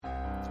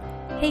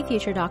Hey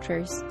future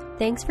doctors,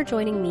 thanks for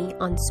joining me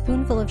on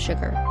Spoonful of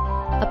Sugar,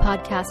 a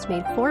podcast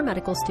made for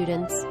medical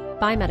students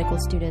by medical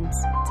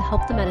students to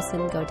help the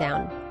medicine go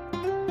down.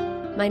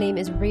 My name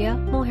is Ria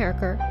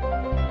Mulherker.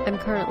 I'm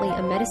currently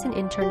a medicine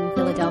intern in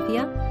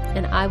Philadelphia,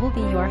 and I will be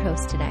your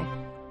host today.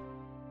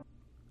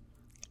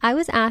 I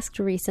was asked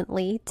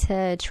recently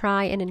to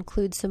try and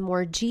include some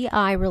more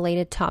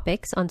GI-related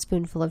topics on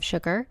Spoonful of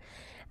Sugar,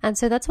 and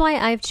so that's why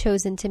I've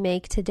chosen to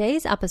make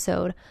today's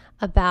episode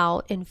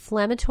about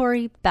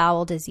inflammatory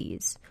bowel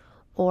disease,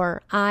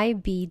 or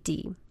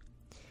IBD.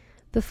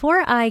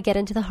 Before I get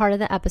into the heart of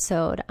the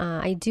episode,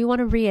 I do want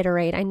to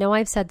reiterate, I know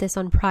I've said this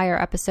on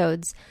prior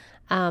episodes,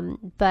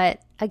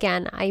 but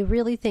again, I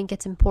really think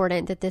it's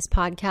important that this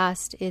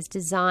podcast is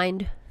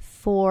designed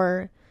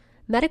for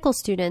medical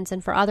students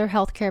and for other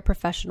healthcare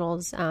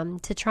professionals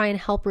to try and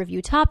help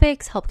review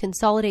topics, help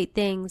consolidate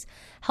things,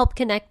 help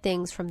connect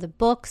things from the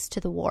books to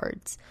the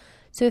wards.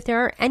 So if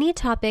there are any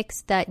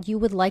topics that you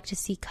would like to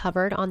see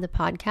covered on the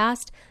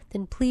podcast,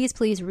 then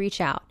please reach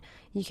out.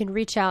 You can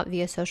reach out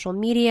via social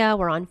media.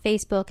 We're on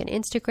Facebook and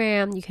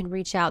Instagram. You can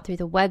reach out through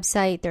the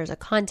website. There's a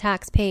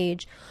contacts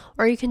page,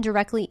 or you can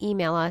directly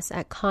email us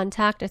at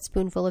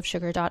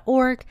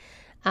contact@spoonfulofsugar.org,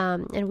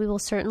 and we will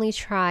certainly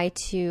try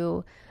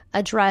to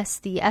address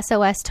the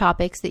SOS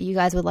topics that you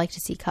guys would like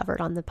to see covered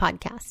on the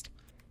podcast.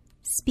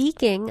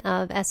 Speaking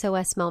of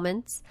SOS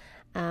moments,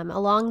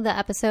 along the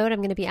episode, I'm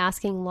going to be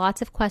asking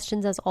lots of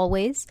questions as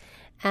always,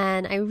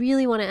 and I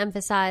really want to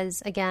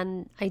emphasize,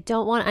 again, I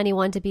don't want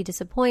anyone to be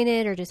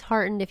disappointed or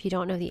disheartened if you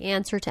don't know the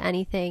answer to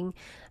anything.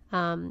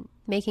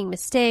 Making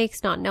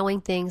mistakes, not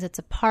knowing things, it's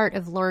a part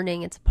of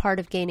learning, it's a part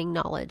of gaining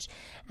knowledge.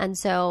 And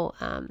so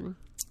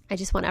I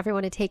just want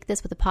everyone to take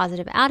this with a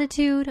positive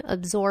attitude,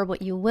 absorb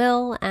what you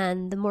will,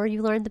 and the more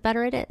you learn, the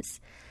better it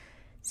is.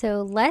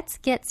 So let's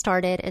get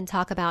started and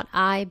talk about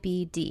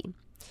IBD.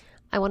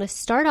 I want to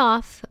start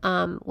off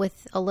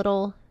with a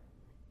little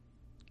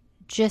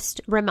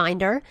just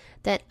reminder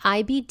that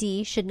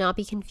IBD should not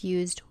be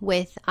confused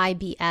with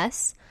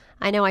IBS.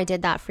 I know I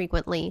did that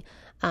frequently.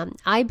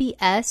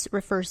 IBS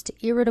refers to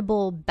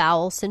irritable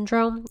bowel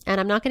syndrome, and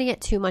I'm not going to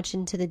get too much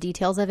into the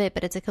details of it,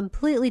 but it's a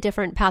completely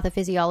different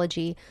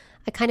pathophysiology.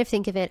 I kind of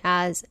think of it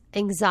as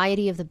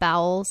anxiety of the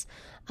bowels,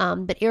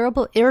 but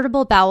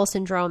irritable bowel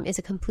syndrome is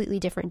a completely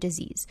different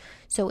disease.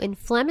 So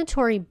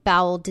inflammatory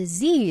bowel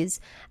disease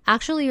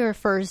actually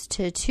refers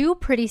to two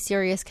pretty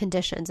serious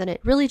conditions, and it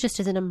really just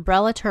is an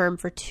umbrella term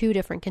for two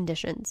different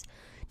conditions.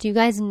 Do you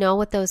guys know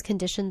what those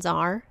conditions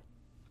are?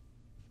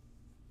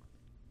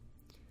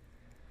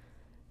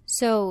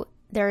 So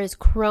there is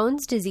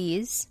Crohn's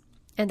disease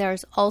and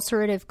there's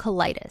ulcerative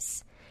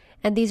colitis.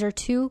 And these are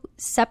two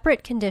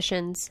separate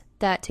conditions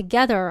that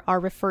together are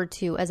referred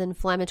to as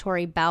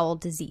inflammatory bowel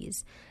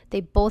disease.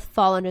 They both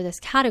fall under this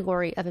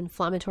category of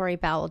inflammatory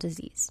bowel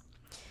disease.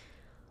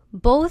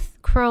 Both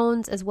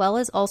Crohn's as well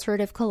as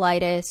ulcerative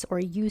colitis,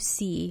 or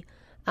UC,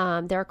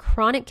 they're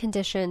chronic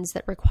conditions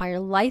that require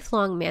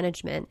lifelong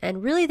management,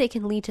 and really they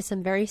can lead to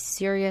some very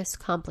serious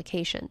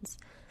complications.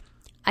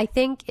 I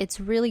think it's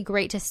really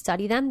great to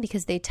study them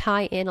because they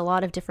tie in a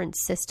lot of different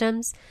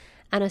systems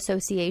and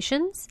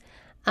associations.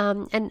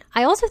 And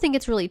I also think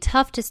it's really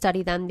tough to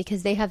study them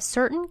because they have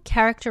certain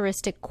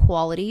characteristic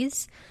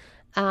qualities.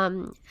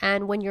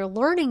 And when you're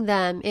learning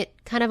them, it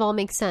kind of all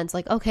makes sense.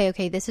 Like,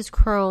 okay, this is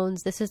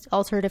Crohn's, this is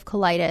ulcerative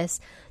colitis.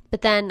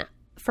 But then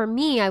for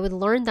me, I would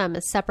learn them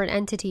as separate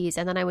entities,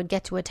 and then I would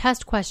get to a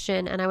test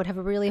question and I would have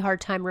a really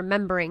hard time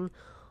remembering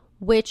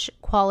which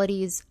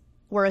qualities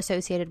were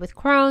associated with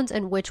Crohn's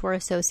and which were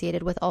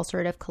associated with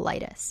ulcerative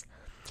colitis.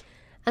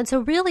 And so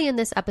really in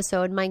this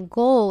episode, my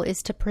goal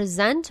is to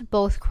present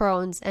both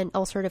Crohn's and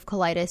ulcerative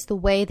colitis the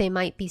way they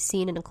might be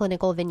seen in a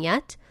clinical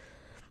vignette,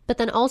 but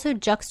then also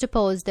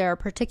juxtapose their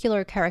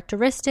particular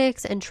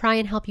characteristics and try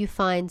and help you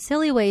find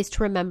silly ways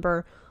to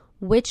remember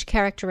which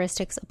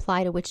characteristics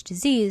apply to which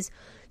disease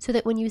so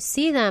that when you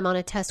see them on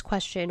a test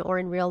question or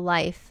in real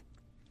life,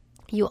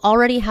 you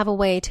already have a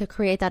way to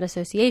create that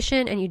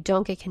association and you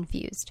don't get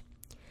confused.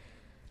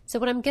 So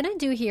what I'm going to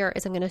do here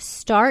is I'm going to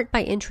start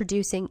by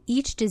introducing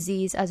each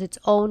disease as its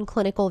own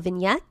clinical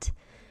vignette,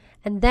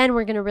 and then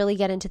we're going to really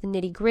get into the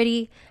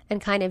nitty-gritty and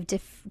kind of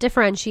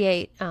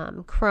differentiate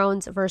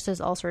Crohn's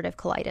versus ulcerative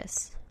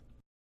colitis.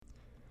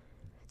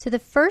 So the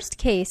first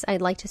case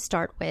I'd like to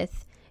start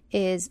with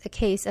is a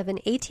case of an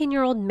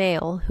 18-year-old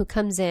male who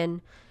comes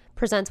in,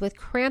 presents with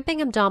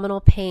cramping abdominal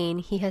pain.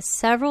 He has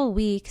several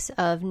weeks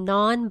of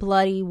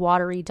non-bloody,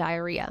 watery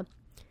diarrhea.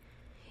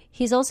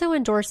 He's also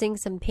endorsing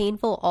some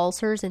painful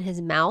ulcers in his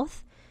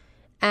mouth,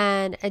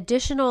 and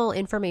additional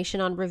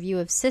information on review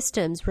of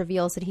systems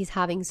reveals that he's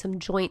having some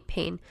joint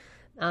pain,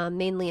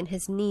 mainly in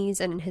his knees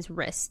and in his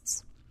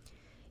wrists.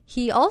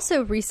 He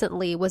also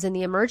recently was in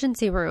the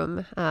emergency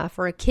room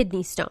for a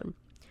kidney stone.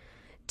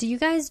 Do you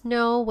guys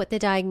know what the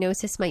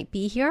diagnosis might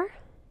be here?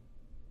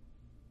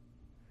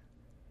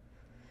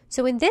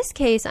 So in this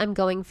case, I'm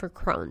going for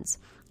Crohn's.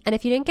 And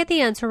if you didn't get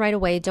the answer right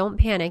away, don't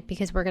panic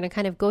because we're going to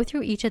kind of go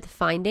through each of the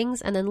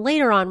findings, and then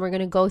later on we're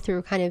going to go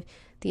through kind of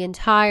the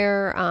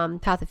entire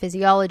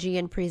pathophysiology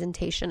and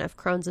presentation of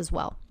Crohn's as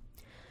well.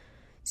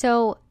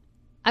 So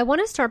I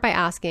want to start by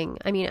asking,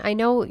 I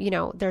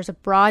know, there's a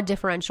broad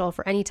differential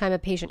for any time a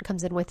patient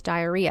comes in with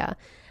diarrhea.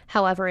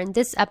 However, in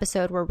this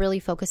episode, we're really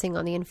focusing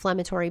on the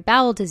inflammatory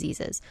bowel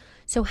diseases.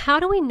 So how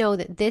do we know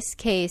that this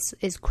case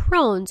is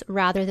Crohn's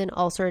rather than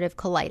ulcerative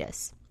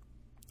colitis?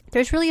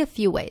 There's really a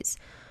few ways.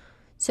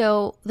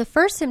 So the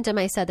first symptom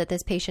I said that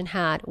this patient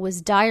had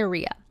was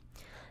diarrhea.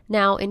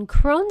 Now, in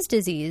Crohn's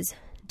disease,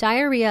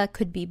 diarrhea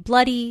could be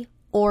bloody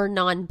or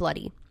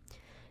non-bloody.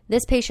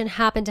 This patient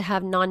happened to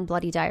have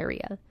non-bloody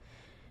diarrhea.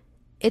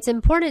 It's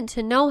important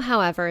to know,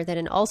 however, that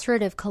in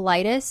ulcerative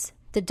colitis,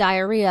 the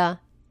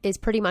diarrhea is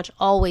pretty much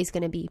always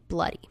going to be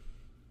bloody.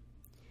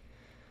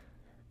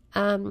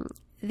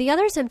 The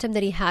other symptom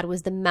that he had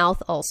was the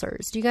mouth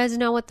ulcers. Do you guys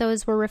know what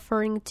those were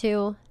referring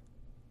to?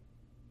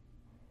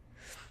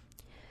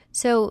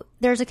 So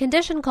there's a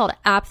condition called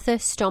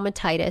aphthous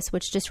stomatitis,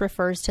 which just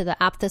refers to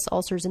the aphthous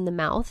ulcers in the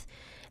mouth.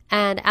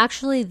 And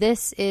actually,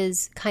 this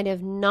is kind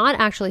of not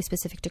actually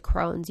specific to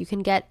Crohn's. You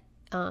can get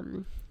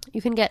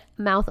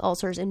mouth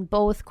ulcers in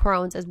both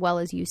Crohn's as well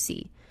as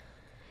UC.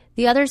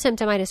 The other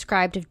symptom I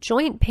described of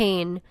joint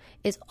pain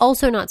is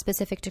also not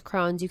specific to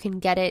Crohn's. You can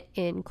get it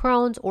in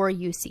Crohn's or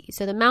UC.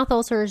 So the mouth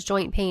ulcers,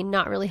 joint pain,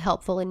 not really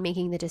helpful in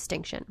making the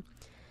distinction.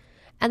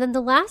 And then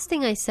the last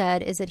thing I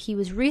said is that he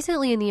was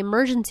recently in the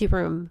emergency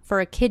room for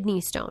a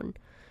kidney stone.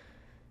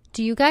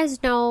 Do you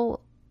guys know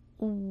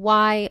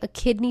why a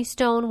kidney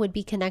stone would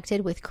be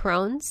connected with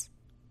Crohn's?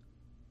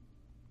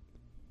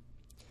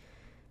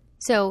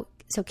 So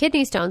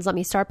kidney stones, let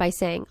me start by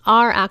saying,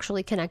 are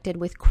actually connected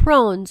with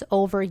Crohn's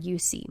over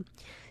UC.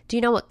 Do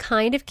you know what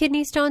kind of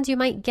kidney stones you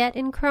might get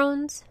in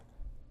Crohn's?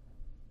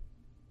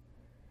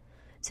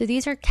 So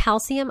these are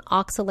calcium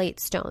oxalate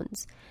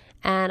stones.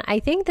 And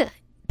I think the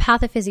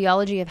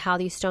pathophysiology of how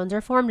these stones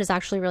are formed is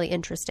actually really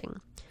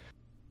interesting.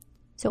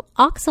 So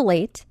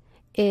oxalate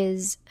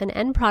is an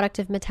end product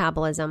of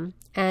metabolism,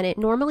 and it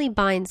normally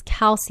binds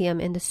calcium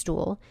in the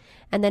stool,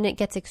 and then it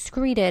gets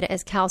excreted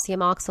as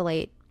calcium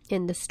oxalate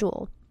in the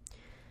stool.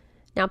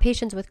 Now,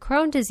 patients with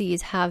Crohn's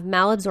disease have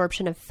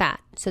malabsorption of fat.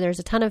 So there's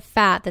a ton of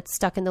fat that's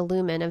stuck in the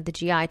lumen of the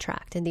GI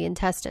tract and the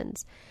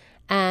intestines.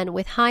 And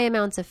with high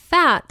amounts of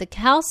fat, the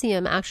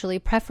calcium actually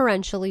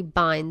preferentially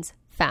binds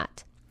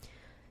fat.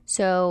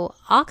 So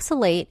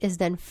oxalate is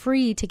then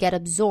free to get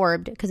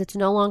absorbed because it's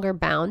no longer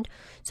bound.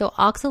 So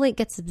oxalate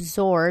gets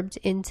absorbed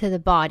into the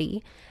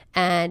body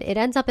and it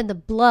ends up in the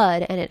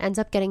blood and it ends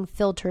up getting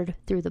filtered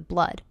through the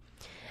blood.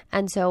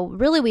 And so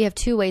really we have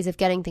two ways of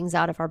getting things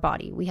out of our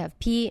body. We have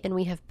pee and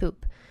we have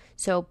poop.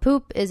 So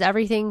poop is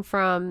everything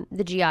from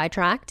the GI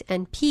tract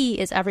and pee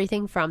is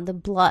everything from the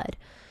blood.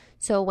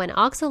 So when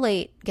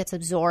oxalate gets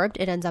absorbed,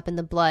 it ends up in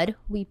the blood.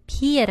 We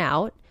pee it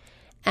out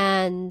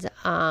and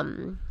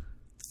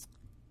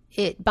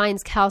it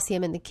binds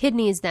calcium in the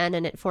kidneys then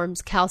and it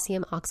forms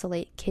calcium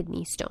oxalate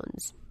kidney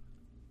stones.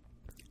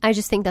 I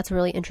just think that's a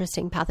really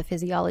interesting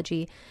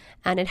pathophysiology,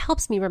 and it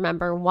helps me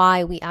remember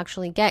why we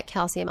actually get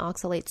calcium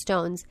oxalate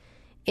stones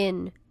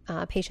in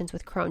patients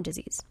with Crohn's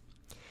disease.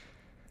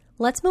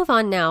 Let's move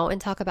on now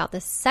and talk about the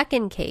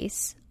second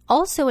case,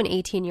 also an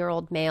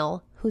 18-year-old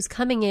male who's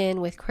coming in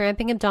with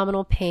cramping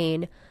abdominal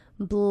pain,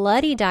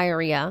 bloody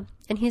diarrhea,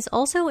 and he's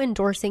also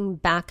endorsing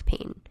back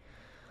pain.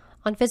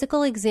 On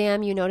physical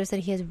exam, you notice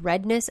that he has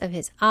redness of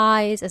his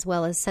eyes as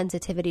well as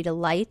sensitivity to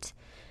light.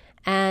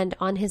 And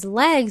on his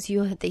legs,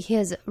 he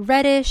has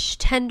reddish,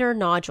 tender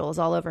nodules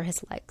all over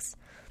his legs.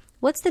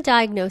 What's the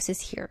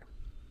diagnosis here?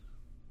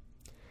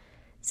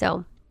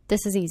 So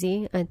this is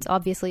easy. It's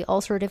obviously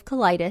ulcerative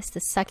colitis, the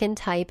second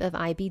type of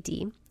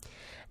IBD.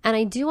 And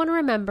I do want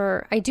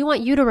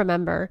you to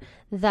remember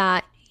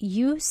that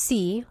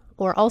UC,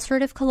 or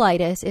ulcerative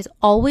colitis, is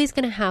always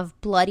going to have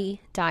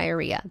bloody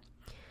diarrhea.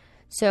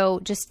 So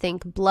just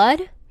think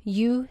blood,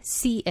 you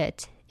see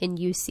it in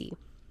UC.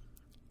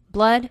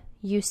 Blood,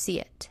 you see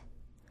it.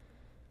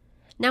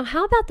 Now,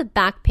 how about the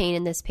back pain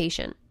in this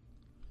patient?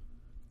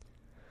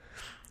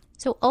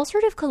 So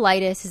ulcerative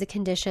colitis is a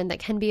condition that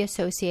can be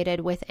associated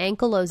with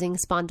ankylosing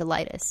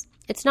spondylitis.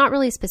 It's not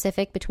really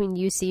specific between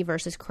UC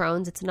versus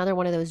Crohn's. It's another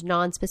one of those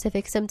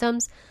non-specific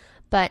symptoms,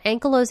 but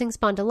ankylosing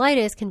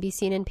spondylitis can be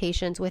seen in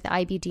patients with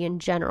IBD in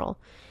general.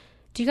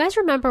 Do you guys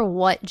remember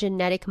what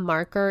genetic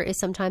marker is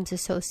sometimes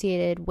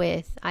associated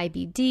with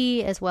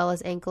IBD as well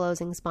as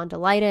ankylosing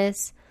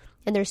spondylitis?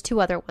 And there's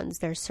two other ones.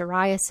 There's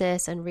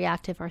psoriasis and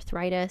reactive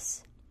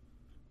arthritis.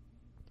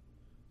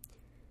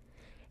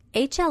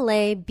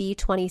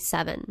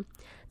 HLA-B27.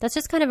 That's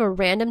just kind of a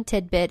random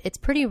tidbit. It's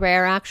pretty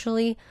rare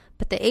actually,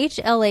 but the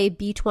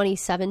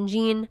HLA-B27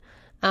 gene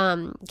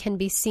can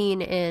be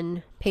seen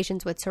in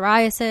patients with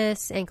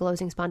psoriasis,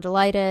 ankylosing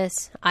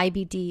spondylitis,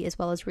 IBD, as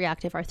well as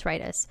reactive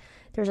arthritis.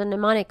 There's a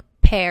mnemonic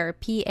pair,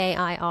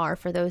 PAIR,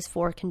 for those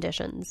four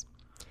conditions.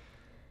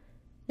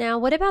 Now,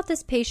 what about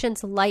this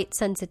patient's light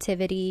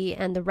sensitivity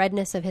and the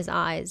redness of his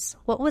eyes?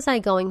 What was I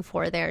going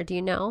for there? Do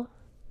you know?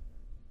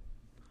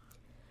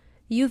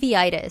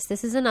 Uveitis.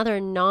 This is another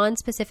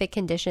non-specific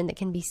condition that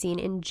can be seen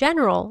in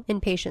general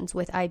in patients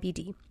with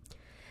IBD.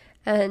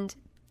 And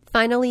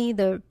finally,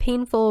 the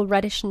painful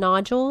reddish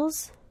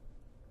nodules.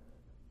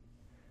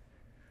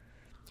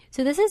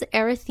 So this is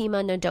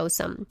erythema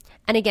nodosum.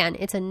 And again,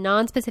 it's a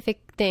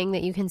non-specific thing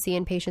that you can see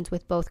in patients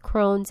with both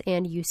Crohn's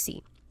and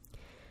UC.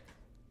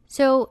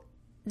 So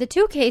the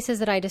two cases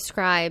that I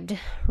described,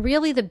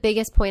 really the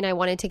biggest point I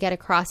wanted to get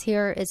across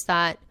here is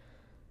that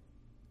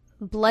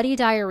bloody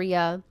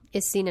diarrhea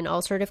is seen in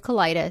ulcerative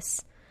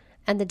colitis,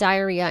 and the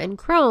diarrhea in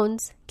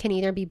Crohn's can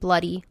either be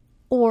bloody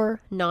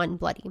or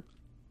non-bloody.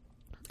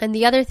 And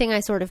the other thing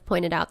I sort of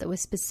pointed out that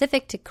was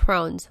specific to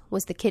Crohn's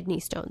was the kidney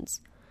stones.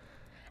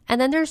 And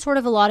then there's sort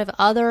of a lot of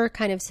other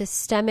kind of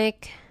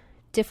systemic,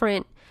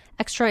 different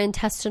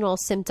extraintestinal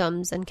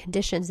symptoms and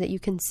conditions that you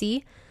can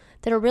see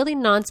that are really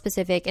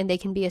non-specific, and they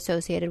can be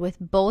associated with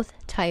both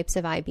types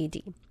of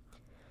IBD.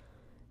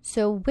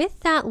 So with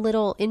that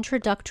little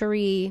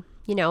introductory,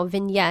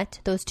 vignette,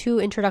 those two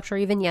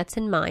introductory vignettes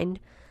in mind,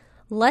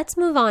 let's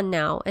move on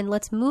now and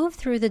let's move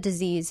through the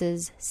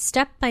diseases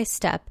step by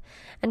step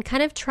and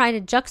kind of try to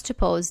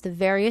juxtapose the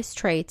various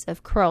traits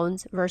of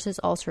Crohn's versus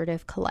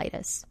ulcerative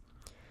colitis.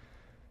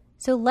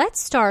 So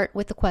let's start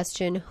with the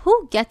question,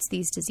 who gets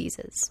these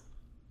diseases?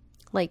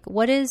 Like,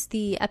 what is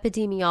the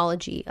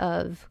epidemiology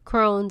of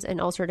Crohn's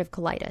and ulcerative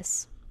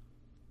colitis?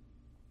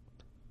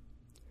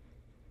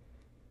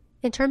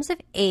 In terms of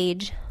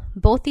age,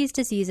 both these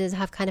diseases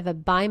have kind of a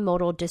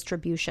bimodal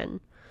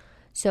distribution.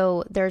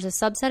 So there's a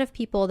subset of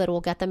people that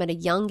will get them at a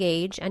young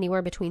age,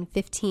 anywhere between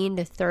 15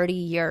 to 30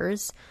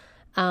 years.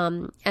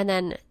 And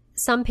then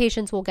some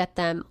patients will get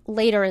them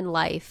later in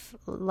life,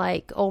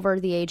 like over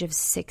the age of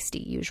 60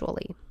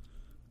 usually.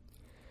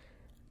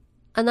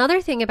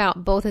 Another thing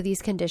about both of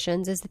these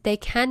conditions is that they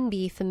can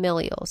be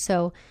familial.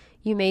 So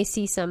you may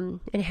see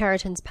some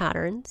inheritance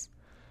patterns.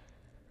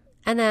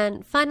 And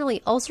then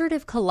finally,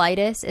 ulcerative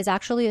colitis is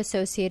actually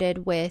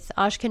associated with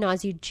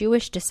Ashkenazi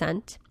Jewish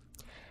descent.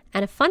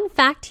 And a fun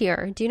fact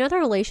here, do you know the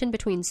relation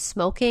between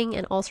smoking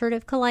and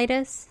ulcerative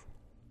colitis?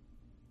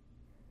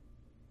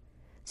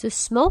 So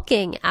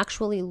smoking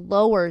actually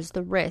lowers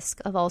the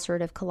risk of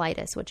ulcerative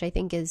colitis, which I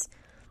think is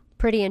a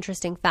pretty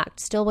interesting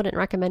fact. Still wouldn't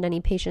recommend any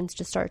patients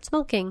to start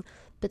smoking,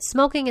 but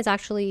smoking is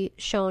actually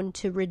shown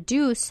to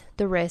reduce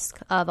the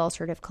risk of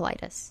ulcerative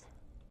colitis.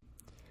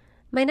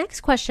 My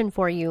next question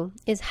for you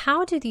is,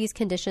 how do these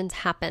conditions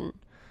happen?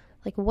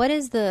 Like, what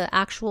is the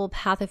actual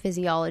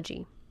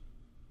pathophysiology?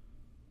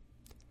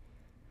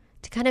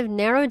 To kind of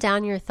narrow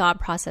down your thought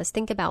process,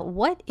 think about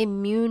what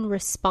immune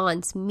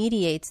response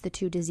mediates the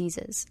two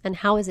diseases and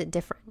how is it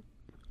different?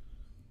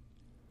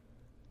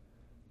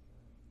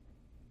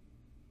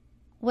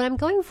 What I'm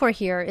going for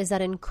here is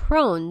that in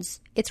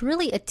Crohn's, it's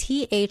really a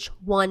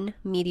Th1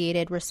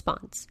 mediated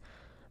response.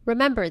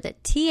 Remember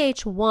that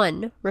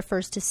Th1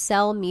 refers to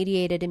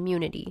cell-mediated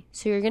immunity,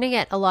 so you're going to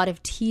get a lot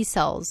of T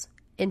cells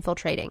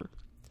infiltrating.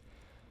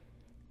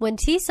 When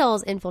T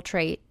cells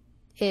infiltrate,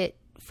 it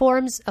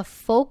forms a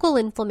focal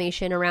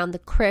inflammation around the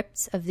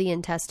crypts of the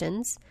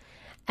intestines,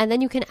 and then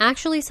you can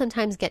actually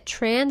sometimes get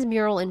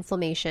transmural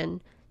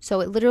inflammation, so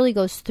it literally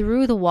goes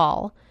through the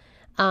wall,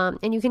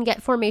 and you can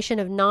get formation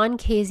of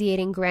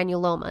non-caseating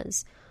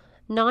granulomas.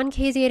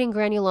 Non-caseating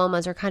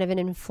granulomas are kind of an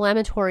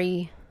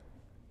inflammatory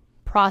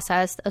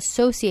process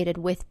associated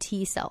with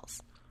T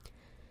cells.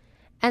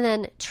 And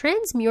then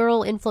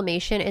transmural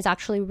inflammation is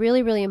actually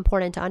really, really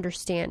important to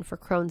understand for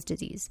Crohn's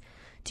disease.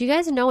 Do you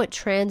guys know what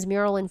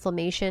transmural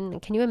inflammation,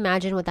 can you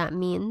imagine what that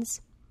means?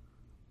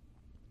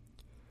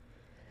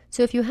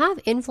 So if you have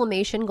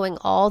inflammation going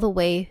all the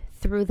way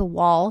through the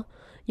wall,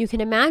 you can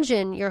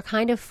imagine you're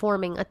kind of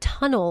forming a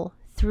tunnel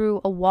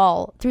through the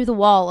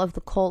wall of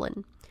the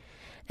colon.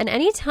 And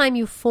anytime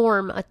you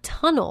form a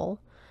tunnel,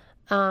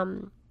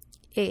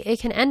 it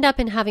can end up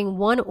in having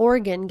one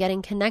organ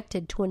getting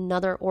connected to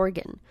another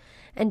organ.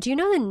 And do you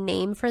know the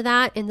name for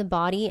that in the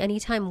body?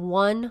 Anytime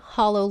one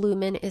hollow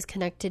lumen is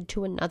connected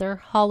to another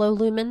hollow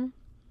lumen?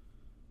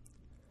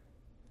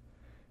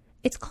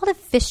 It's called a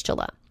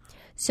fistula.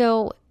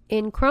 So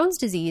in Crohn's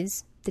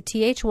disease, the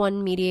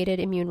Th1 mediated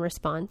immune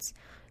response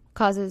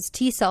causes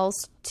T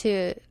cells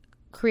to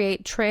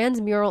create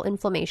transmural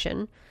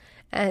inflammation,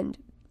 and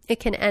it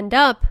can end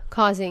up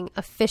causing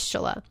a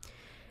fistula.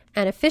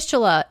 And a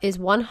fistula is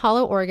one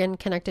hollow organ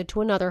connected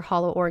to another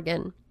hollow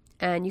organ,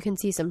 and you can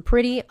see some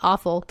pretty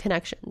awful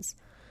connections.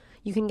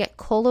 You can get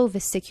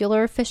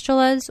colovesicular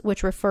fistulas,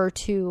 which refer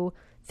to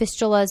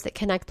fistulas that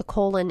connect the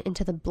colon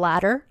into the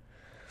bladder.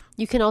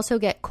 You can also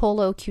get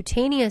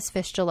colocutaneous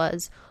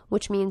fistulas,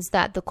 which means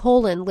that the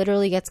colon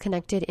literally gets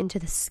connected into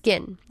the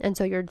skin. And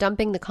so you're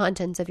dumping the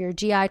contents of your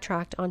GI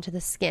tract onto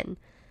the skin.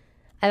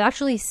 I've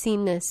actually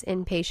seen this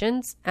in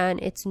patients, and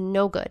it's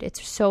no good.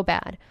 It's so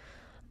bad.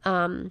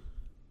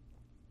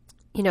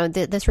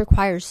 This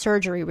requires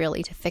surgery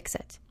really to fix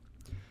it.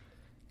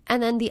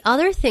 And then the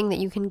other thing that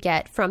you can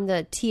get from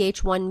the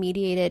Th1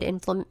 mediated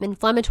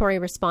inflammatory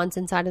response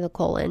inside of the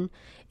colon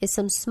is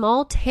some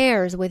small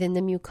tears within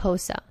the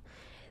mucosa.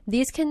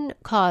 These can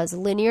cause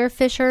linear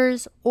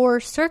fissures or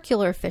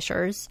circular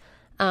fissures,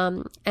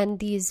 and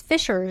these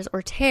fissures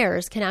or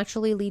tears can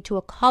actually lead to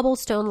a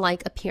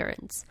cobblestone-like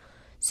appearance.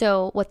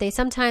 So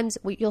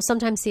you'll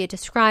sometimes see it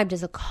described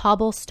as a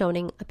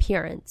cobblestoning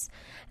appearance.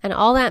 And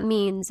all that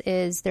means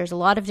is there's a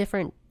lot of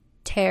different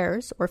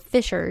tears or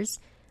fissures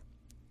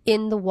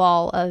in the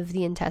wall of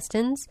the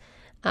intestines,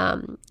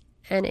 and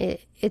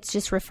it's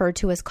just referred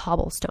to as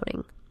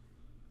cobblestoning.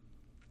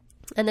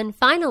 And then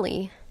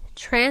finally,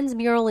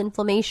 transmural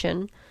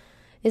inflammation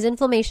is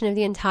inflammation of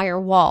the entire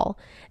wall,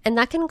 and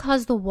that can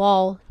cause the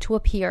wall to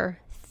appear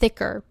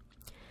thicker.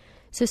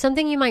 So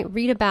something you might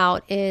read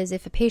about is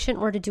if a patient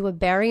were to do a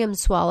barium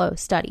swallow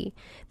study,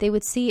 they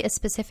would see a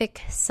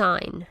specific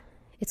sign.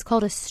 It's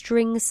called a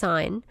string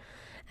sign.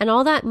 And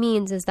all that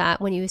means is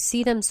that when you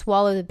see them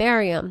swallow the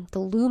barium, the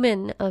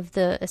lumen of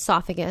the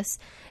esophagus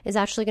is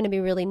actually going to be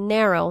really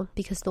narrow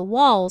because the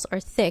walls are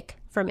thick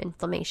from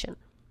inflammation.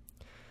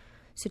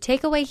 So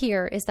takeaway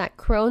here is that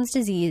Crohn's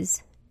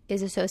disease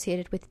is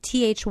associated with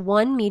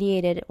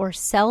Th1-mediated or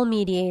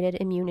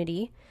cell-mediated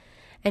immunity,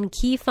 and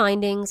key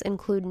findings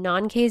include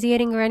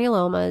non-caseating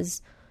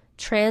granulomas,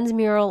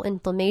 transmural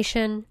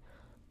inflammation,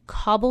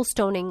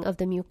 cobblestoning of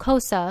the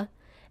mucosa,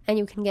 and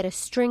you can get a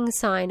string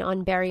sign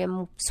on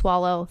barium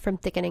swallow from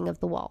thickening of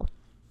the wall.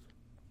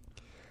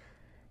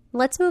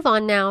 Let's move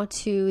on now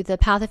to the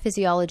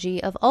pathophysiology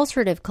of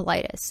ulcerative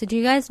colitis. So do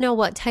you guys know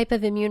what type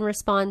of immune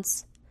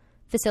response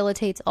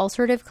facilitates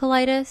ulcerative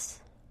colitis?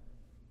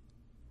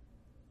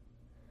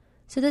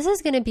 So this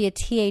is going to be a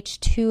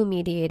Th2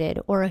 mediated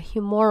or a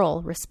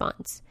humoral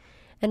response.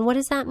 And what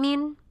does that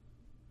mean?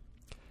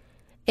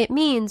 It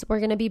means we're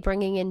going to be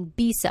bringing in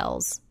B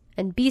cells,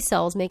 and B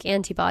cells make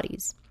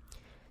antibodies.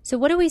 So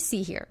what do we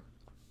see here?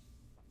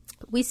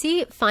 We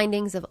see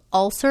findings of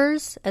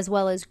ulcers as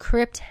well as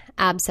crypt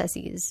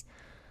abscesses.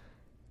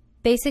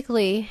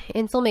 Basically,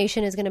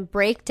 inflammation is going to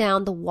break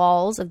down the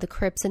walls of the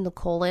crypts in the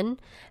colon,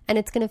 and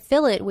it's going to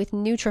fill it with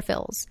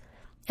neutrophils.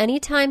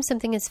 Anytime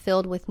something is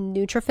filled with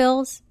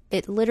neutrophils,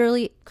 it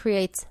literally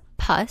creates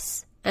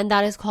pus, and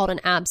that is called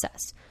an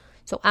abscess.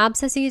 So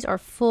abscesses are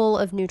full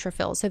of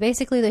neutrophils. So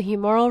basically the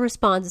humoral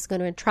response is going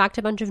to attract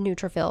a bunch of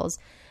neutrophils,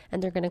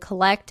 and they're going to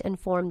collect and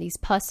form these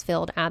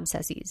pus-filled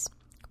abscesses,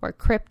 or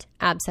crypt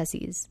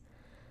abscesses.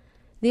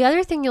 The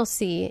other thing you'll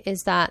see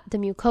is that the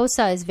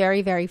mucosa is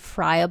very, very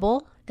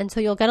friable, and so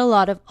you'll get a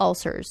lot of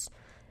ulcers,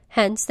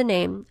 hence the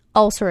name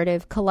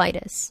ulcerative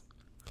colitis.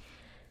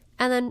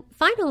 And then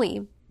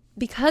finally,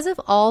 because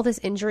of all this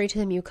injury to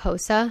the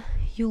mucosa,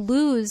 you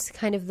lose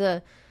kind of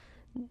the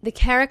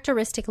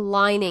characteristic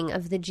lining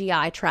of the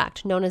GI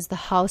tract known as the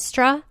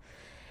haustra.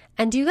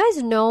 And do you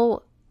guys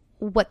know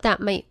what that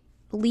might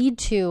lead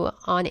to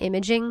on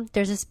imaging?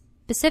 There's a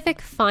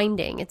specific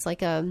finding. It's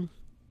like a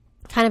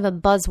kind of a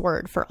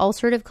buzzword for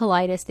ulcerative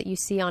colitis that you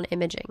see on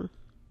imaging.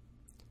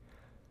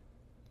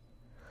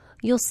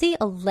 You'll see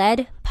a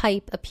lead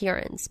pipe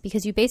appearance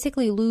because you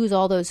basically lose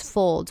all those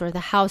folds or the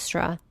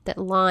haustra that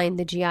line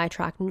the GI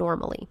tract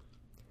normally.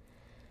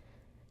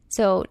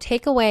 So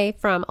takeaway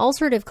from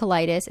ulcerative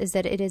colitis is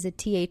that it is a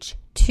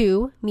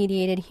Th2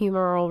 mediated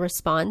humoral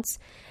response,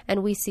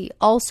 and we see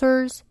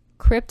ulcers,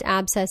 crypt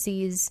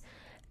abscesses,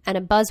 and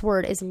a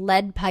buzzword is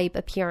lead pipe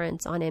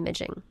appearance on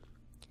imaging.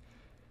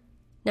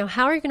 Now,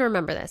 how are you going to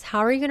remember this? How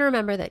are you going to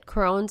remember that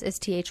Crohn's is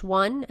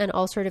Th1 and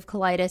ulcerative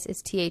colitis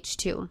is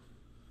Th2?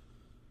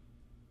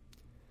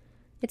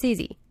 It's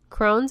easy.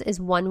 Crohn's is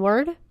one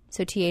word,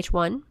 so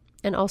Th1,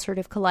 and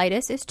ulcerative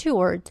colitis is two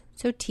words,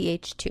 so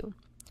Th2.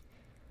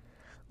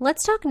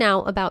 Let's talk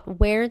now about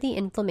where the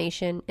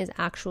inflammation is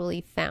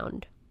actually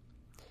found.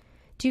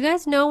 Do you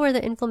guys know where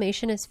the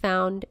inflammation is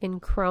found in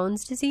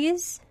Crohn's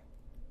disease?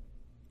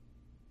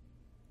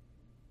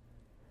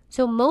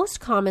 So most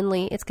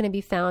commonly, it's going to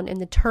be found in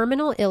the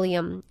terminal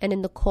ileum and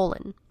in the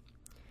colon.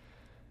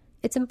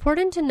 It's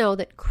important to know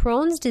that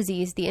Crohn's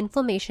disease, the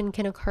inflammation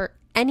can occur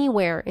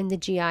anywhere in the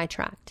GI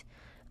tract.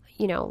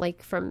 You know,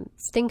 like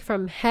think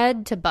from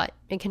head to butt.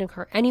 It can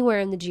occur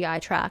anywhere in the GI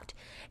tract.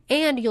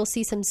 And you'll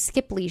see some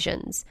skip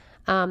lesions,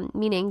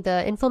 meaning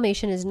the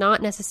inflammation is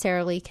not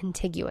necessarily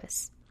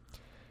contiguous.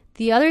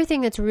 The other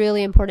thing that's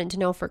really important to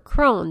know for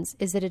Crohn's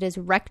is that it is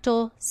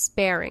rectal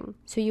sparing.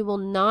 So you will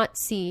not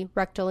see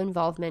rectal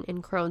involvement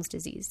in Crohn's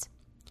disease.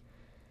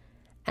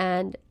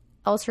 And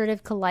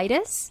ulcerative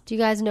colitis, do you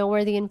guys know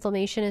where the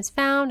inflammation is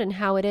found and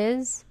how it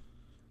is?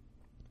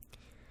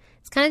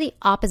 It's kind of the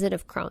opposite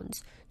of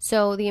Crohn's.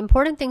 So the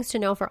important things to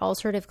know for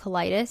ulcerative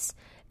colitis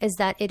is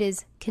that it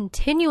is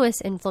continuous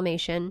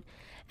inflammation,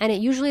 and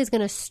it usually is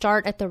going to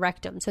start at the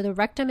rectum. So the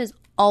rectum is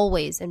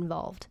always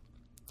involved.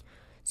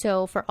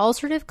 So for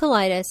ulcerative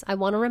colitis, I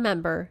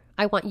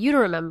want you to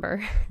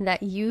remember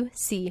that you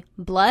see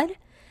blood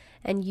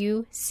and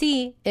you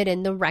see it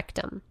in the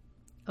rectum.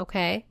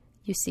 Okay?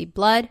 You see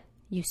blood,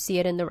 you see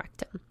it in the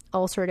rectum.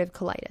 Ulcerative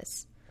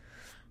colitis.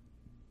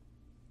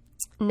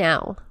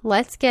 Now,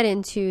 let's get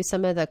into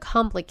some of the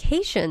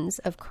complications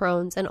of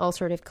Crohn's and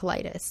ulcerative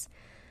colitis.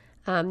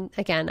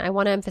 Again, I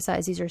want to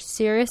emphasize these are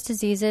serious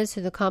diseases,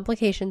 so the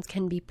complications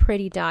can be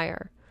pretty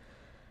dire.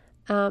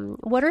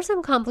 What are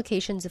some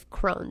complications of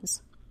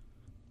Crohn's?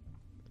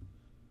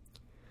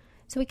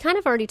 So we kind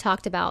of already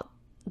talked about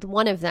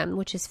one of them,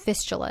 which is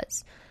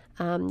fistulas.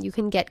 You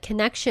can get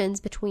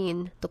connections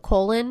between the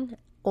colon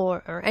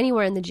or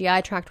anywhere in the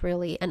GI tract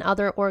really and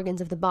other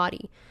organs of the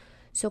body.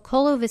 So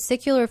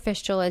colovesicular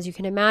fistula, as you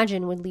can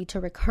imagine, would lead to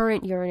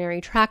recurrent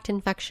urinary tract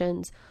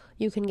infections.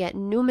 You can get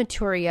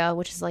pneumaturia,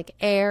 which is like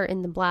air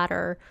in the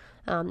bladder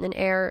and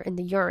air in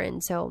the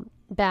urine, so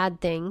bad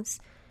things.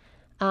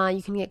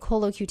 You can get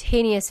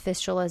colocutaneous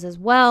fistulas as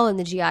well, and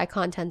the GI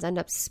contents end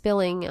up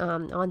spilling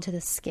onto the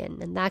skin,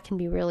 and that can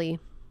be really,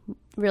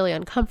 really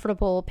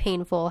uncomfortable,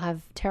 painful,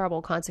 have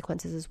terrible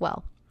consequences as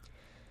well.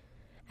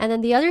 And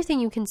then the other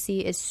thing you can see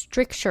is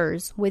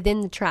strictures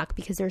within the tract,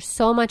 because there's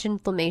so much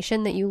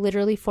inflammation that you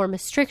literally form a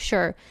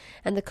stricture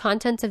and the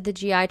contents of the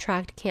GI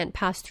tract can't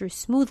pass through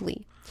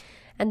smoothly.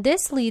 And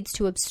this leads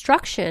to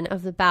obstruction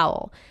of the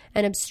bowel.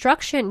 And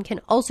obstruction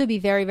can also be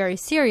very, very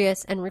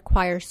serious and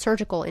require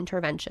surgical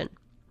intervention.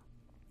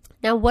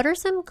 Now, what are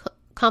some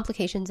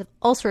complications of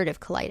ulcerative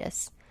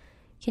colitis?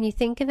 Can you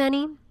think of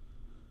any?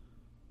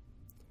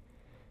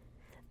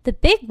 The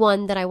big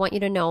one that I want you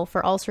to know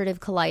for ulcerative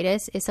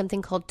colitis is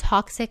something called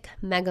toxic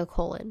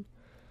megacolon.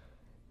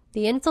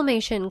 The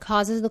inflammation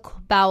causes the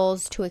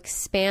bowels to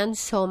expand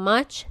so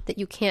much that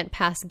you can't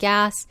pass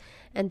gas,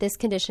 and this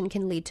condition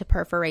can lead to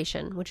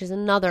perforation, which is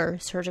another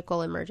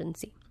surgical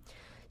emergency.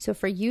 So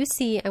for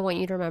UC, I want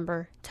you to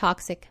remember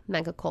toxic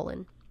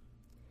megacolon.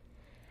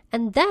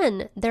 And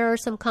then there are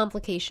some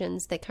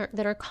complications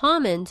that are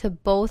common to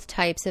both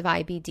types of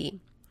IBD.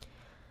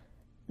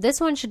 This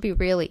one should be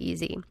really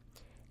easy.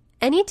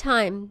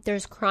 Anytime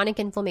there's chronic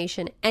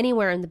inflammation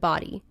anywhere in the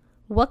body,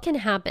 what can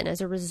happen as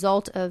a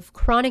result of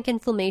chronic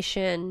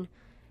inflammation,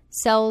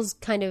 cells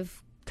kind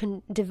of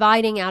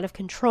dividing out of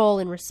control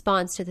in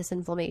response to this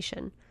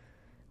inflammation?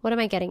 What am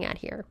I getting at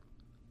here?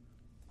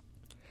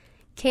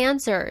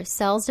 Cancer,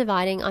 cells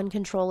dividing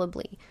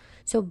uncontrollably.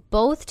 So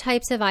both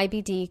types of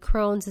IBD,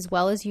 Crohn's as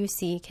well as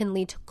UC, can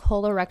lead to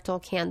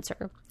colorectal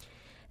cancer.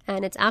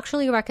 And it's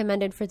actually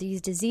recommended for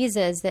these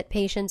diseases that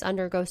patients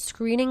undergo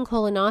screening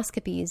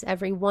colonoscopies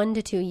every 1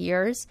 to 2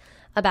 years,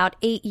 about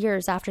 8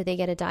 years after they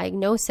get a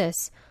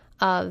diagnosis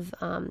of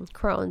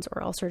Crohn's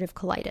or ulcerative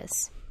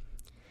colitis.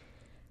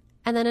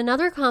 And then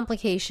another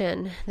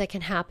complication that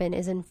can happen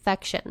is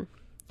infection.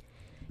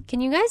 Can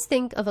you guys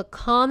think of a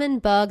common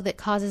bug that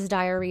causes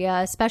diarrhea,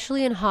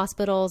 especially in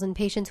hospitals and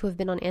patients who have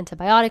been on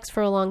antibiotics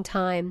for a long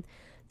time?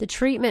 The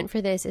treatment for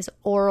this is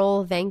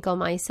oral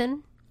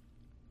vancomycin.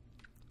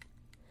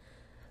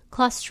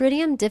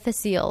 Clostridium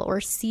difficile,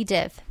 or C.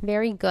 diff,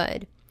 very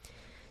good.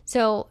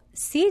 So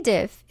C.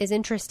 diff is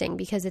interesting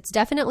because it's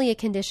definitely a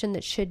condition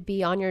that should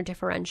be on your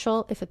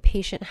differential if a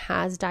patient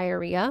has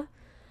diarrhea.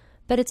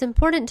 But it's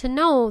important to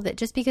know that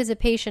just because a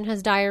patient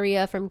has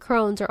diarrhea from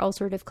Crohn's or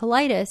ulcerative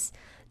colitis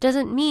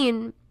doesn't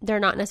mean they're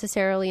not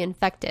necessarily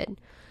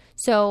infected.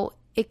 So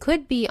it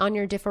could be on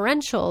your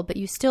differential, but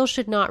you still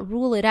should not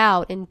rule it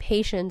out in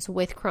patients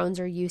with Crohn's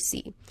or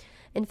UC.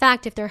 In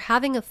fact, if they're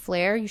having a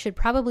flare, you should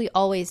probably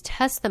always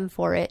test them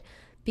for it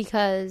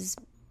because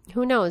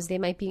who knows, they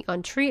might be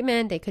on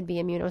treatment, they could be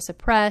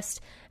immunosuppressed,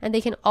 and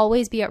they can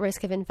always be at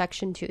risk of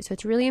infection too. So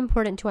it's really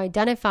important to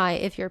identify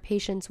if your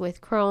patients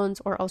with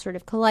Crohn's or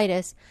ulcerative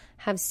colitis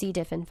have C.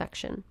 diff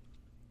infection.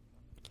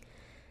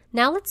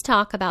 Now let's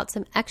talk about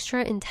some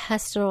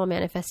extraintestinal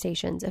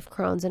manifestations of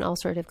Crohn's and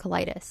ulcerative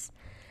colitis.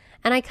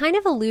 And I kind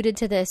of alluded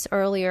to this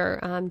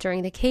earlier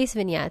during the case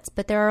vignettes,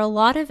 but there are a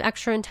lot of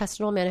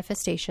extraintestinal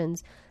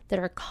manifestations that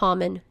are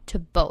common to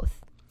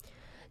both.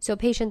 So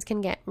patients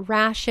can get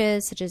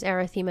rashes, such as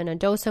erythema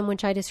nodosum,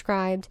 which I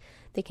described.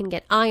 They can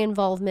get eye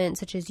involvement,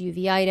 such as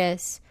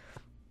uveitis.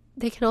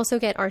 They can also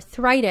get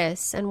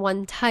arthritis, and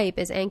one type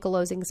is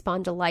ankylosing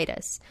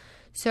spondylitis.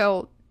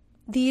 So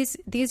these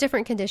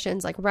different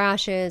conditions like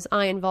rashes,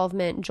 eye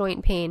involvement,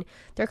 joint pain,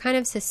 they're kind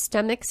of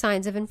systemic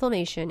signs of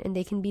inflammation, and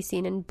they can be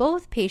seen in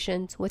both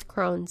patients with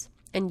Crohn's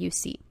and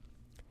UC.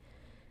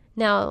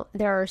 Now,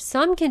 there are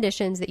some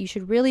conditions that you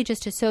should really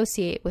just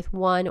associate with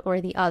one or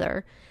the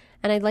other,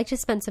 and I'd like to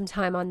spend some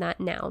time on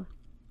that now.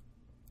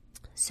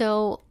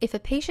 So if a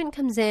patient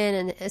comes in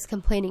and is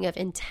complaining of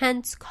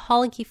intense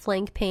colicky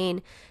flank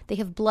pain, they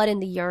have blood in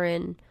the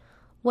urine,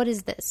 what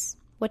is this?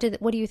 What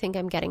do you think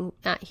I'm getting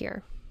at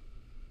here?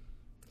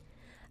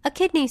 A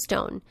kidney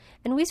stone.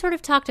 And we sort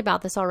of talked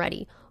about this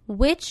already.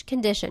 Which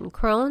condition,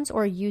 Crohn's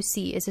or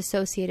UC, is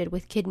associated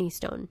with kidney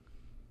stone?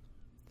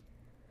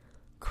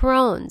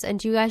 Crohn's. And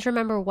do you guys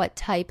remember what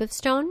type of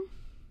stone?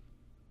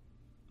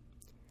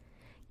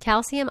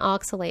 Calcium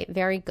oxalate.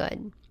 Very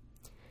good.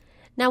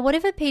 Now, what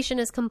if a patient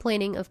is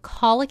complaining of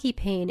colicky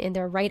pain in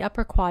their right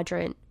upper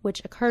quadrant,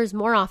 which occurs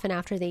more often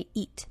after they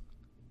eat?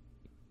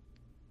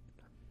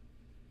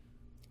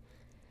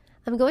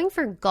 I'm going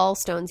for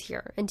gallstones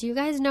here. And do you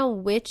guys know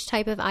which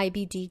type of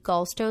IBD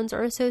gallstones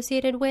are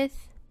associated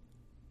with?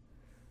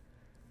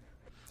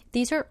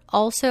 These are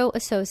also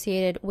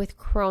associated with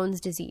Crohn's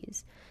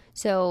disease.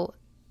 So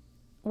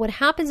what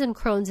happens in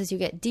Crohn's is you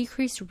get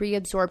decreased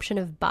reabsorption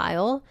of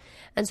bile.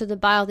 And so the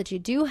bile that you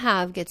do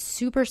have gets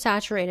super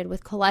saturated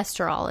with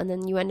cholesterol, and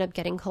then you end up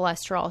getting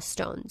cholesterol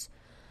stones.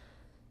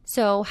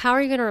 So how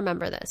are you going to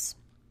remember this?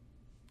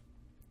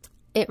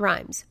 It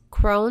rhymes.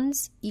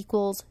 Crohn's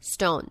equals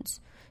stones.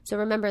 So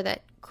remember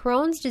that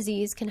Crohn's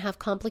disease can have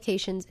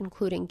complications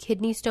including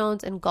kidney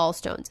stones and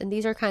gallstones, and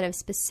these are kind of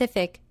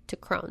specific to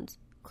Crohn's.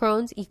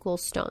 Crohn's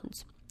equals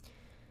stones.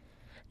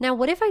 Now,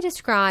 what if I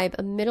describe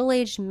a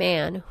middle-aged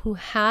man who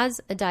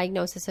has a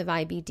diagnosis of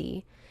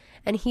IBD,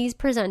 and he's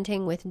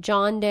presenting with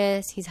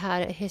jaundice, he's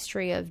had a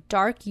history of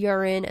dark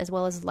urine as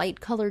well as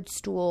light-colored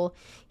stool,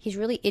 he's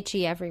really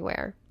itchy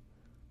everywhere.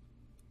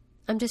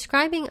 I'm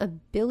describing a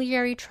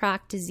biliary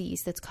tract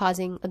disease that's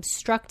causing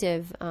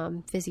obstructive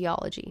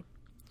physiology.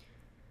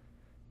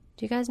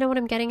 Do you guys know what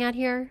I'm getting at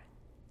here?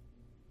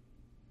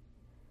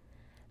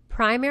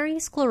 Primary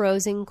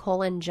sclerosing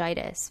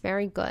cholangitis.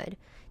 Very good.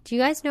 Do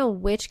you guys know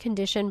which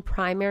condition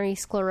primary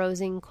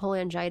sclerosing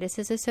cholangitis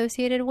is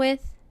associated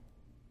with?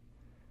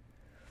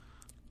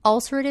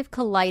 Ulcerative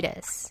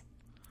colitis.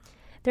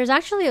 There's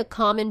actually a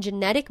common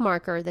genetic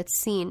marker that's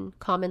seen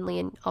commonly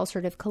in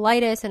ulcerative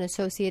colitis and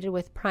associated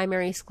with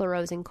primary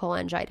sclerosing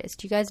cholangitis.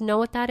 Do you guys know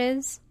what that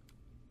is?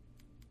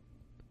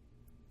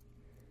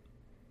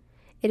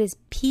 It is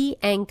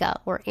p-ANCA,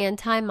 or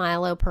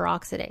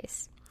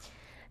anti-myeloperoxidase.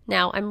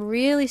 Now, I'm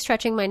really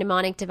stretching my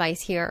mnemonic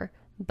device here,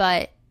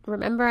 but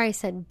remember I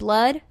said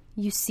blood,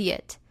 you see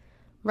it.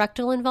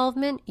 Rectal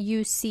involvement,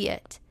 you see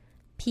it.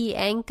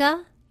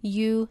 p-ANCA,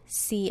 you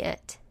see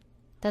it.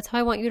 That's how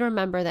I want you to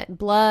remember that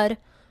blood,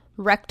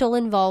 rectal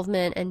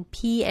involvement, and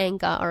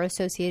p-ANCA are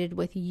associated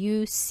with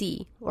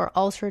UC, or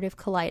ulcerative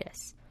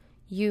colitis.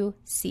 You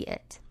see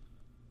it.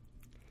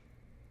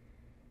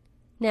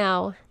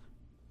 Now,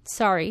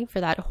 sorry for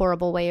that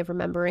horrible way of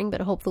remembering,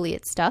 but hopefully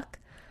it stuck.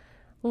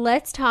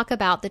 Let's talk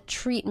about the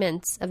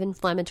treatments of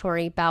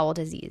inflammatory bowel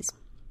disease.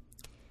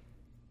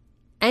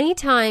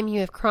 Anytime you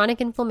have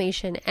chronic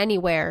inflammation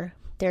anywhere,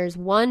 there's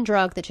one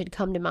drug that should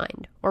come to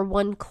mind, or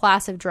one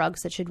class of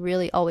drugs that should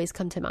really always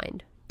come to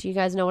mind. Do you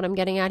guys know what I'm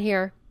getting at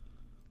here?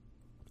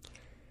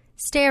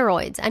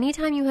 Steroids.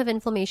 Anytime you have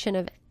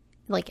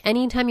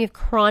anytime you have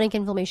chronic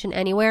inflammation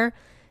anywhere,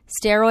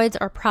 steroids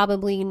are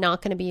probably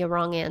not going to be a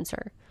wrong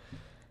answer.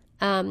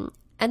 And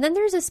then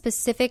there's a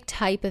specific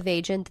type of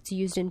agent that's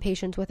used in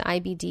patients with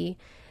IBD.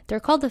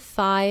 They're called the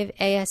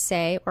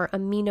 5-ASA, or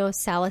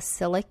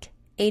aminosalicylic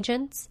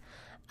agents,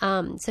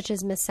 such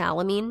as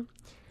mesalamine.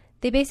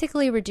 They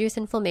basically reduce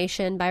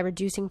inflammation by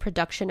reducing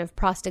production of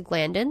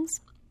prostaglandins.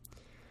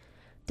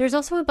 There's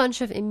also a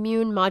bunch of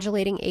immune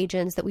modulating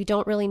agents that we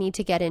don't really need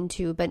to get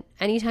into, but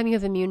anytime you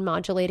have immune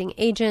modulating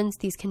agents,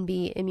 these can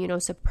be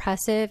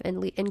immunosuppressive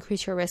and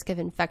increase your risk of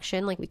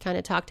infection, like we kind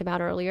of talked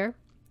about earlier.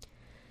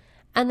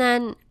 And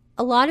then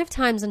a lot of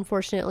times,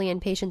 unfortunately, in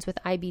patients with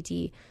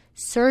IBD,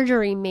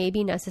 surgery may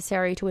be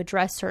necessary to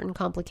address certain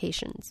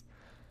complications.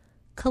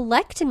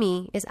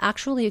 Colectomy is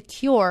actually a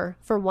cure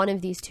for one of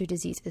these two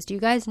diseases. Do you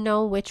guys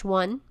know which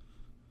one?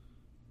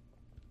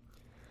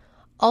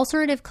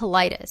 Ulcerative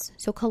colitis.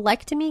 So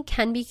colectomy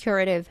can be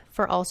curative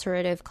for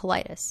ulcerative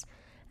colitis.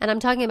 And I'm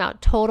talking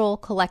about total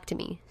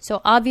colectomy.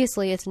 So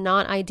obviously it's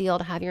not ideal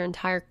to have your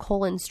entire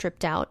colon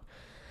stripped out,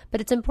 but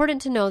it's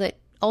important to know that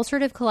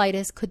ulcerative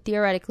colitis could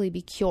theoretically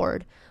be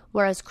cured,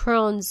 whereas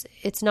Crohn's,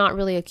 it's not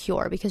really a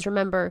cure, because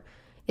remember,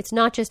 it's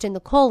not just in the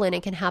colon,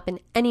 it can happen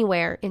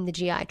anywhere in the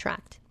GI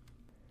tract.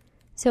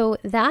 So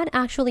that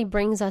actually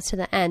brings us to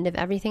the end of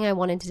everything I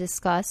wanted to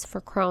discuss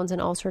for Crohn's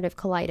and ulcerative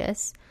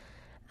colitis.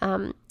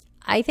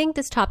 I think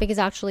this topic is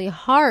actually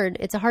hard.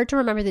 It's hard to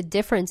remember the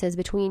differences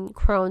between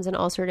Crohn's and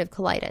ulcerative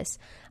colitis.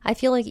 I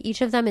feel like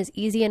each of them is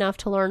easy enough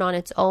to learn on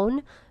its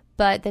own,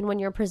 but then when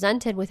you're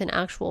presented with an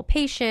actual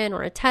patient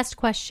or a test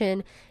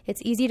question,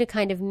 it's easy to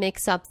kind of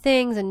mix up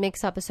things and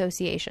mix up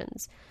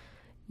associations.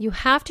 You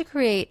have to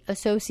create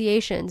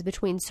associations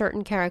between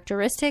certain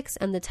characteristics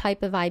and the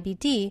type of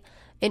IBD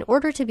in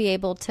order to be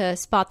able to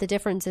spot the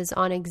differences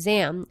on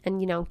exam and,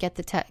 get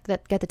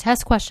the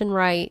test question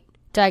right,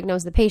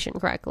 diagnose the patient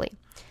correctly.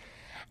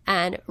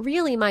 And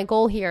really my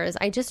goal here is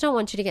I just don't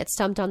want you to get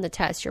stumped on the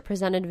test. You're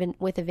presented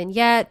with a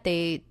vignette.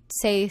 They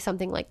say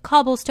something like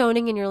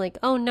cobblestoning and you're like,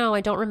 oh no,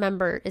 I don't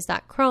remember. Is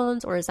that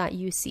Crohn's or is that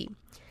UC?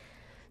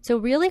 So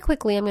really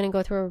quickly, I'm going to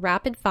go through a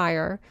rapid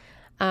fire.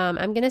 I'm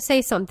going to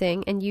say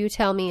something and you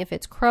tell me if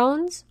it's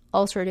Crohn's,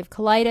 ulcerative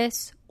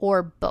colitis,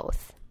 or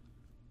both.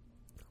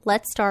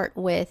 Let's start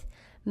with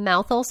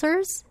mouth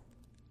ulcers.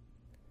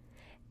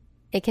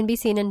 It can be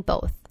seen in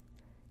both.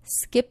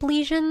 Skip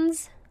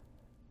lesions.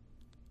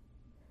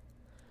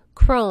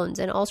 Crohn's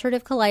and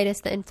ulcerative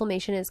colitis, the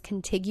inflammation is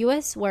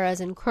contiguous,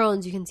 whereas in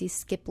Crohn's, you can see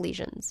skip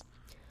lesions.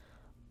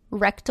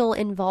 Rectal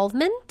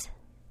involvement.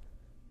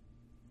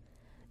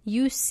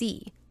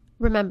 UC.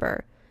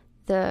 Remember,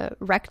 the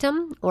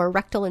rectum or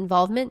rectal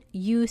involvement,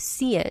 you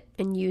see it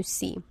and you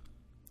see.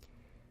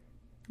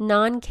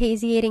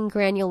 Non-caseating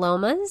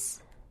granulomas.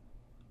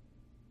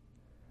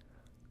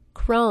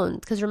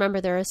 Crohn's, because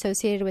remember, they're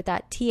associated with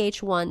that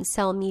Th1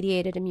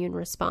 cell-mediated immune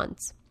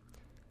response.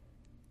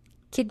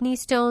 Kidney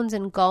stones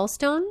and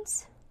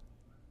gallstones.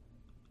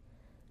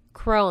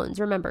 Crohn's.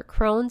 Remember,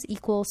 Crohn's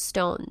equals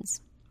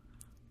stones.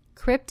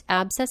 Crypt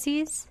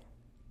abscesses.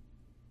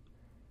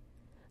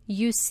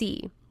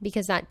 UC,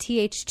 because that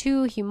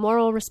Th2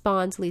 humoral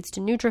response leads to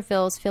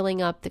neutrophils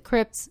filling up the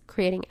crypts,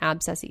 creating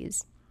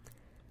abscesses.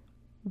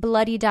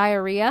 Bloody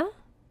diarrhea.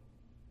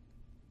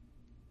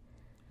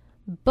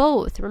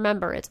 Both,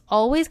 remember, it's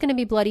always going to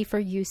be bloody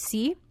for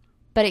UC,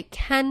 but it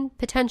can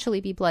potentially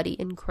be bloody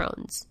in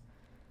Crohn's.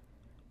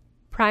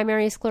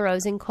 Primary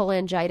sclerosing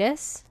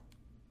cholangitis.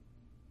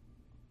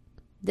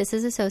 This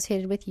is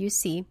associated with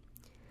UC.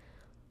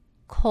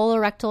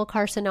 Colorectal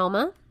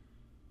carcinoma.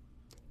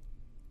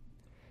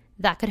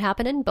 That could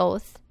happen in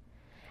both.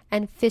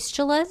 And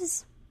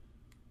fistulas.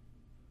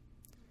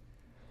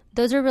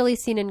 Those are really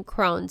seen in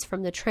Crohn's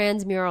from the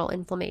transmural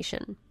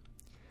inflammation.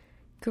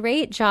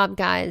 Great job,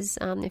 guys.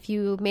 If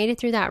you made it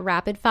through that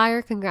rapid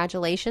fire,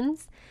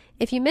 congratulations.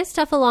 If you missed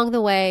stuff along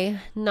the way,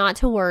 not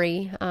to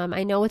worry.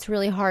 I know it's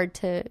really hard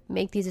to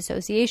make these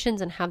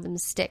associations and have them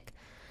stick.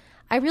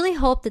 I really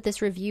hope that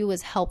this review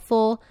was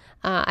helpful.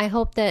 I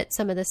hope that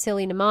some of the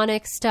silly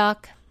mnemonics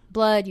stuck.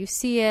 Blood, you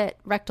see it.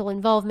 Rectal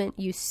involvement,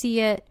 you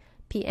see it.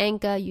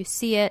 Pianka, you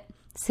see it.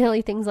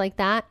 Silly things like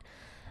that.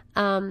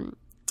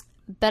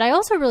 But I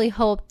also really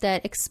hope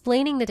that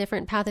explaining the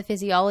different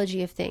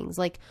pathophysiology of things,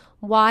 like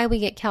why we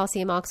get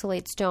calcium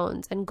oxalate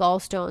stones and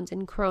gallstones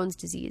in Crohn's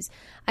disease,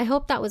 I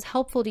hope that was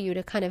helpful to you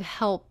to kind of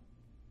help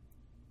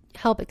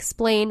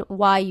explain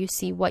why you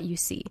see what you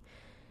see.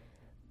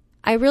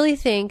 I really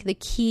think the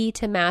key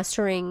to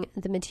mastering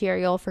the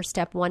material for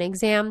Step 1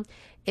 exam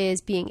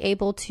is being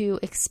able to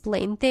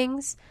explain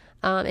things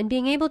and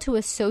being able to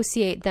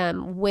associate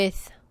them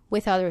with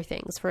other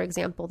things. For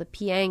example, the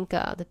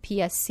Pianka, the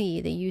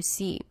PSC, the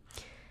UC.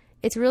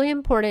 It's really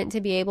important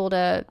to be able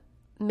to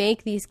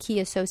make these key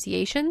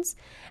associations.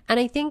 And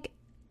I think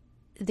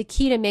the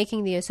key to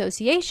making the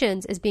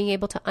associations is being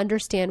able to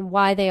understand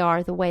why they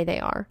are the way they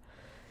are.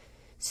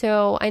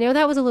 So I know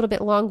that was a little bit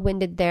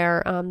long-winded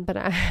there, but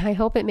I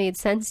hope it made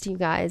sense to you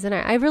guys. And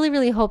I really,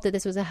 really hope that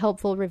this was a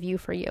helpful review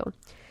for you.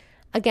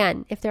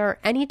 Again, if there are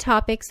any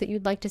topics that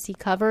you'd like to see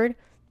covered,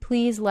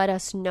 please let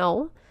us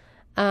know.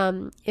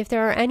 If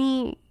there are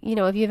any,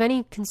 if you have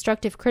any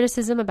constructive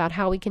criticism about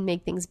how we can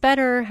make things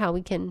better, how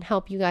we can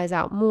help you guys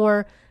out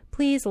more,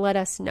 please let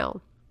us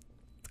know.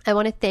 I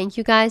want to thank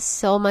you guys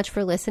so much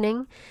for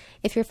listening.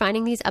 If you're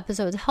finding these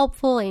episodes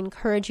helpful, I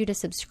encourage you to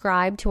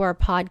subscribe to our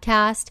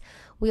podcast.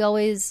 We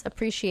always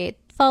appreciate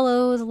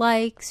follows,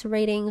 likes,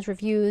 ratings,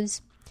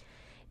 reviews.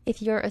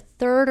 If you're a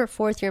third or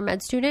fourth year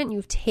med student,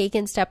 you've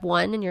taken Step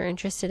 1 and you're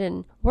interested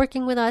in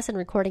working with us and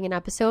recording an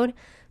episode,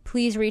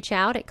 please reach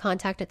out at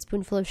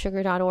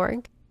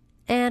contact@spoonfulofsugar.org.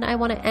 And I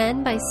want to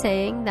end by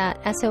saying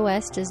that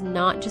SOS does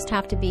not just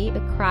have to be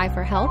a cry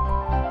for help.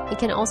 It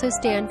can also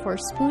stand for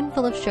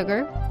spoonful of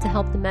sugar to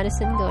help the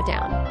medicine go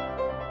down.